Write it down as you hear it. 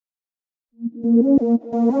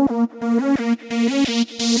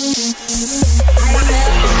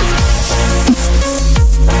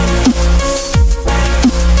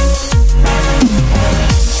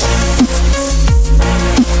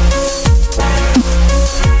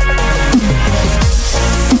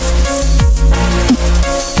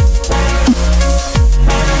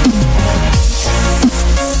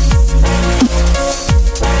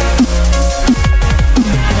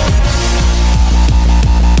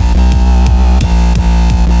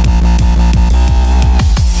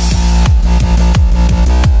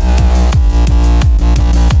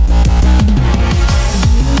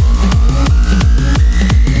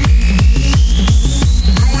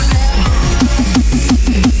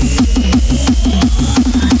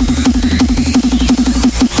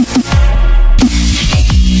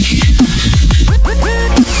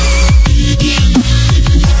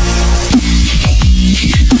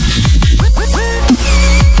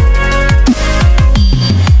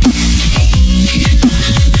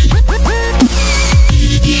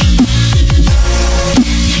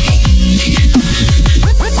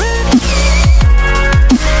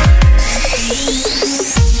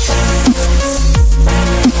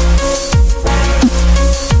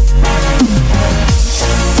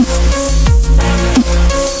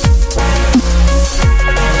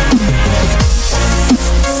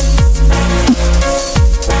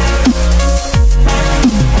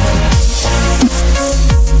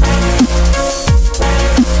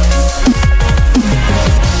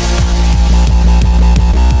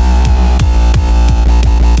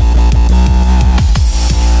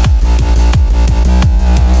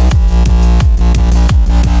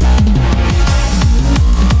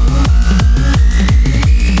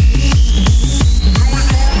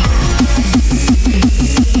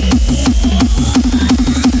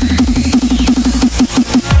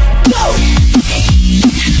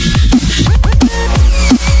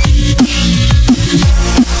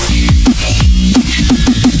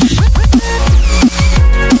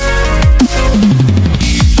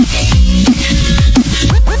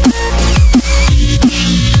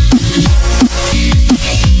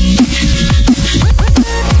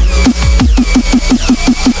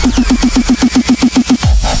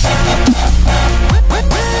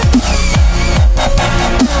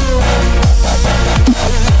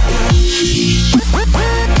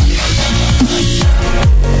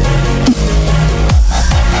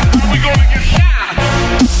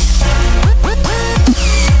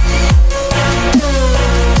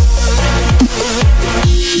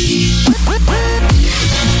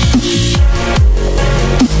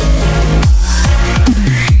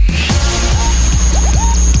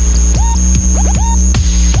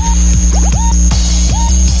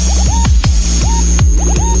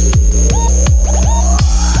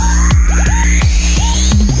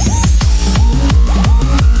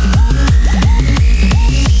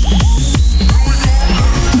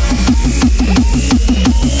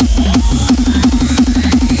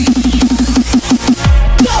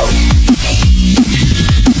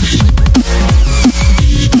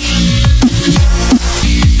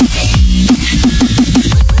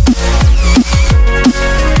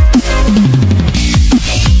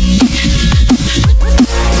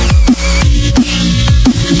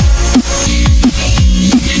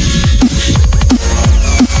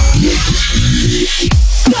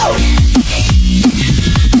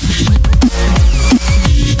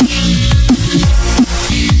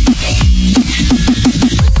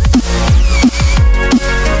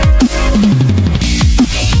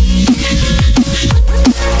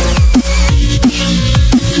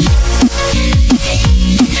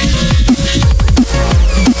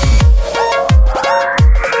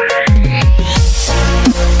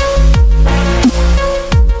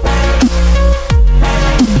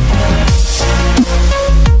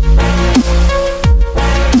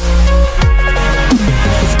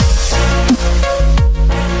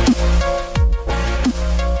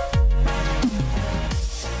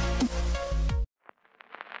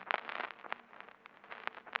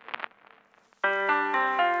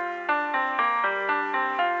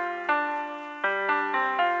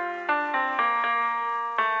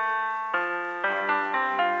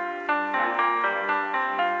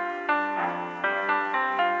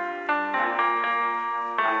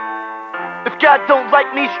If God don't like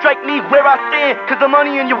me, strike me where I stand. Cause the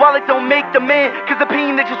money in your wallet don't make the man. Cause the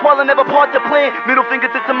pain that you swallow never part the plan. Middle finger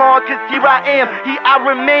to tomorrow, cause here I am, here I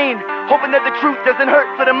remain. Hoping that the truth doesn't hurt,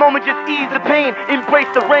 for the moment just ease the pain. Embrace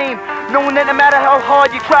the rain, knowing that no matter how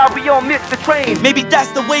hard you try, we all miss the train. Maybe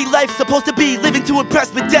that's the way life's supposed to be, living to impress,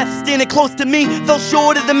 but death standing close to me. Fell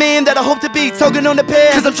short of the man that I hope to be, tugging on the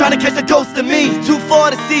path, cause I'm trying to catch a ghost of me. Too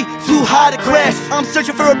far to see, too high to crash. I'm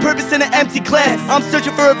searching for a purpose in an empty glass. I'm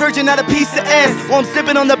searching for a virgin, not a piece of ass. While I'm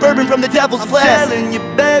sipping on the bourbon from the devil's flask. I'm telling you,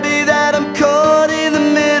 baby, that I'm caught in the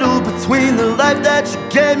middle between the life that you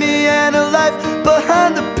gave me and a life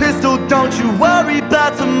behind the pistol. Don't you worry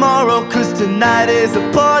about tomorrow, cause tonight is a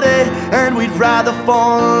party, and we'd rather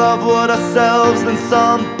fall in love with ourselves than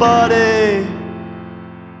somebody.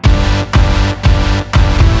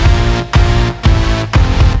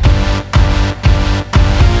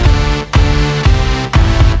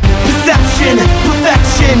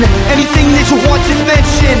 Perfection, anything that you want, just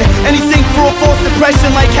mention. Anything for a false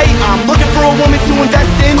impression, like, hey, I'm looking for a woman to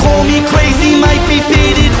invest in. Call me crazy, might be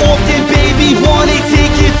faded often, baby. Wanna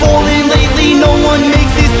take it, falling lately. No one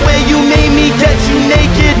makes it, swear you made me get you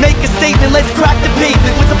naked. Make a statement, let's crack the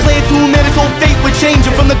pavement. What's a plan to a man, his whole fate would change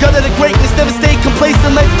him. From the gutter to greatness, never stay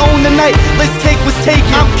complacent. Let's own the night, let's take what's taken.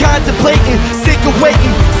 I'm contemplating, sick of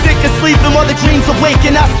waiting, sick of sleeping while the dreams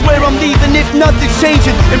awaken. I swear I'm leaving if nothing's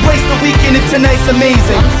changing. Embrace the weekend if tonight's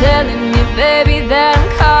amazing. I'm telling you, baby, that I'm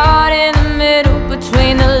caught in the middle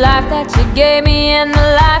between the life that you gave me and the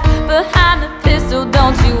life behind the pistol.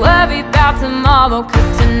 Don't you worry about tomorrow,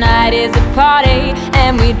 cause tonight is a party,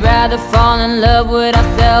 and we'd rather fall in love with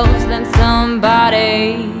ourselves than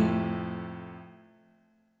somebody.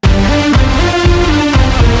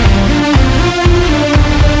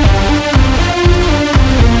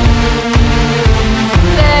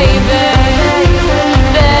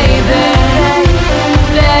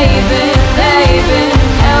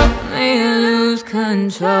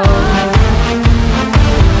 Control.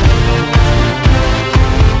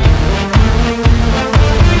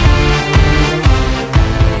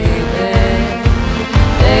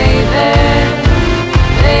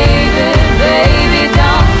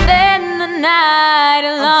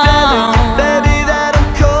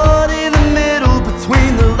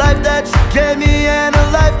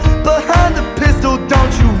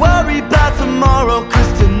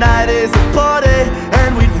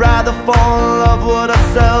 Fall in love with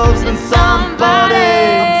ourselves than somebody.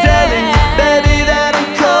 I'm telling you, baby, that I'm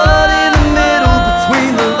caught in the middle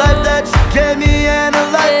between the life that you gave me